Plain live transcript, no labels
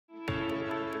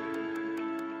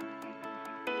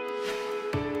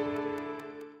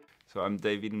So I'm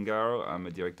David Ungaro. I'm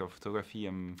a director of photography.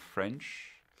 I'm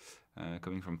French,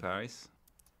 coming from Paris.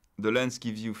 The lens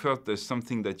gives you, first, there's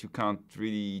something that you can't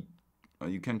really,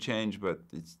 you can change, but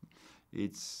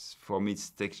it's for me, it's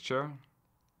texture.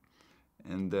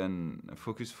 And then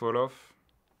focus fall off.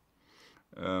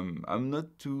 I'm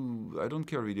not too, I don't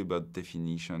care really about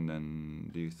definition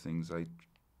and these things. I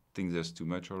think there's too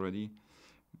much already.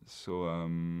 So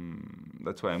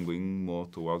that's why I'm going more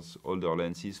towards older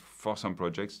lenses for some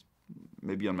projects.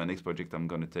 Maybe on my next project I'm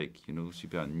going to take,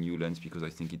 super new lens because I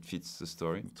think it fits the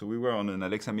story. So we were on an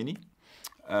Alexa Mini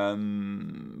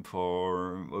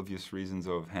for obvious reasons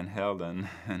of handheld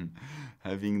and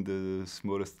having the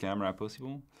smallest camera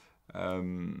possible.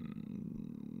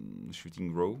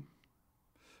 Shooting RAW,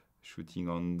 shooting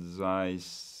on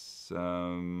ZEISS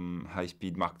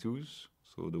high-speed Mark IIs,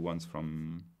 so the ones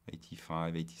from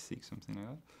 85, 86, something like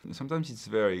that. Sometimes it's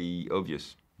very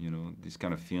obvious, this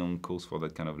kind of film calls for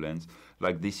that kind of lens.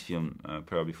 Like this film,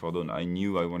 Prayer Before Dawn, I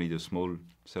knew I wanted a small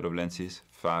set of lenses,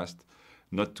 fast,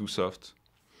 not too soft.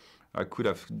 I could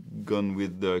have gone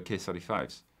with the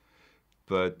K35s,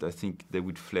 but I think they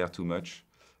would flare too much.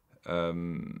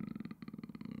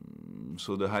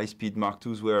 So the high-speed Mark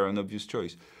IIs were an obvious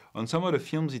choice. On some of the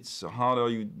films, it's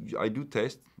harder. I do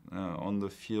test on the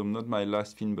film, not my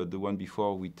last film, but the one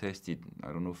before, we tested,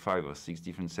 I don't know, 5 or 6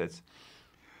 different sets.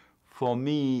 For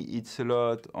me, it's a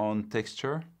lot on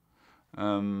texture,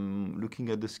 looking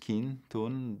at the skin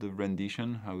tone, the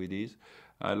rendition, how it is.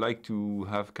 I like to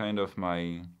have kind of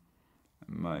my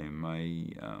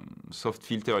soft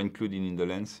filter included in the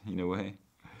lens, in a way.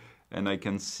 And I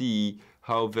can see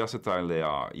how versatile they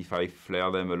are. If I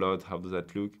flare them a lot, how does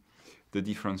that look? The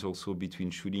difference also between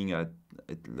shooting at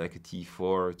like a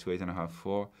T4 to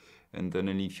 8.5-4, and then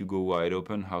if you go wide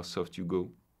open, how soft you go,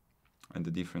 and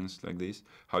the difference like this,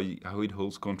 how it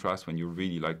holds contrast when you're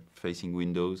really like facing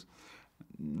windows,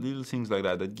 little things like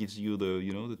that. That gives you the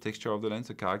the texture of the lens,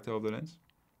 the character of the lens,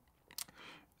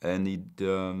 and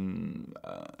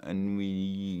and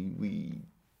we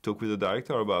talk with the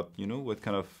director about what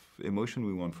kind of emotion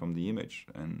we want from the image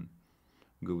and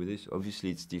go with this. Obviously,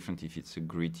 it's different if it's a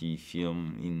gritty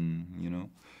film in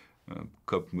a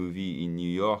cop movie in New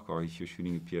York, or if you're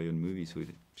shooting a period movie. So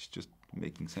it's just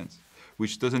making sense.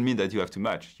 Which doesn't mean that you have to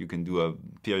match. You can do a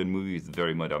period movie with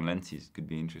very modern lenses. It could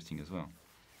be interesting as well.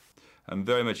 I'm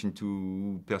very much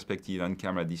into perspective and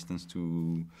camera distance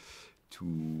to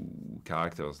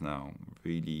characters now.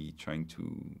 Really trying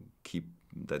to keep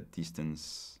that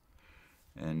distance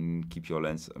and keep your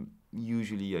lens.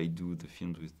 Usually I do the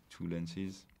films with 2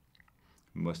 lenses.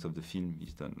 Most of the film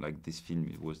is done, like this film,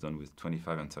 it was done with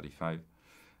 25 and 35.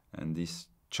 And this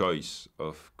choice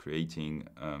of creating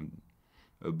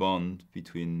a bond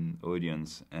between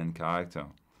audience and character,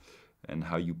 and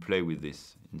how you play with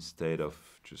this instead of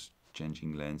just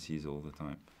changing lenses all the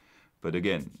time. But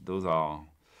again, those are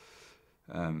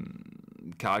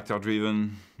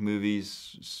character-driven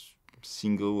movies,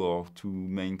 single or 2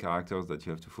 main characters that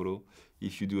you have to follow.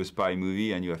 If you do a spy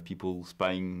movie and you have people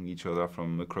spying each other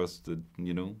from across the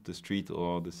the street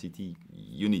or the city,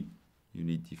 you need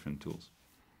different tools.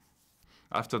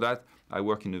 After that, I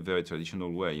work in a very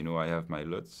traditional way. I have my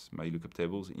LUTs, my lookup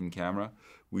tables in camera.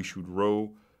 We shoot RAW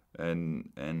and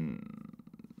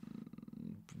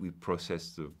we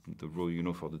process the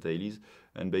RAW, for the dailies.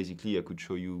 And basically, I could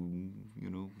show you,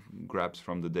 grabs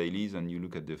from the dailies, and you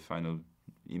look at the final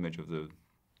image of the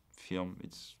film.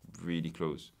 It's really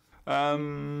close.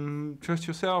 Trust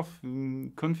yourself.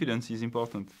 Confidence is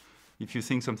important. If you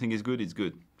think something is good, it's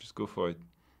good. Just go for it.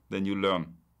 Then you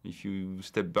learn. If you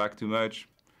step back too much,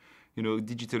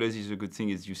 digitalize is a good thing,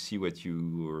 is you see what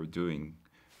you are doing,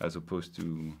 as opposed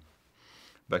to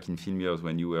back in film years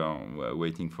when you were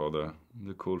waiting for the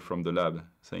call from the lab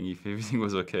saying if everything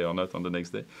was okay or not on the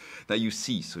next day. Now you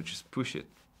see, so just push it.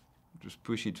 Just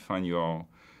push it, find your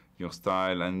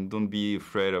style, and don't be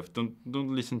afraid of, don't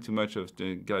listen too much of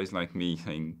the guys like me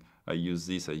saying, I use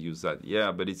this, I use that.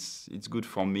 Yeah, but it's good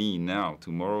for me now.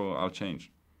 Tomorrow I'll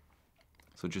change.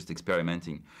 So just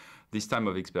experimenting. This time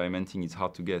of experimenting is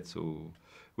hard to get. So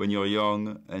when you're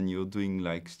young and you're doing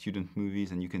like student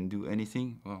movies and you can do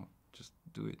anything, well, just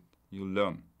do it. You'll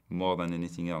learn more than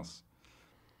anything else.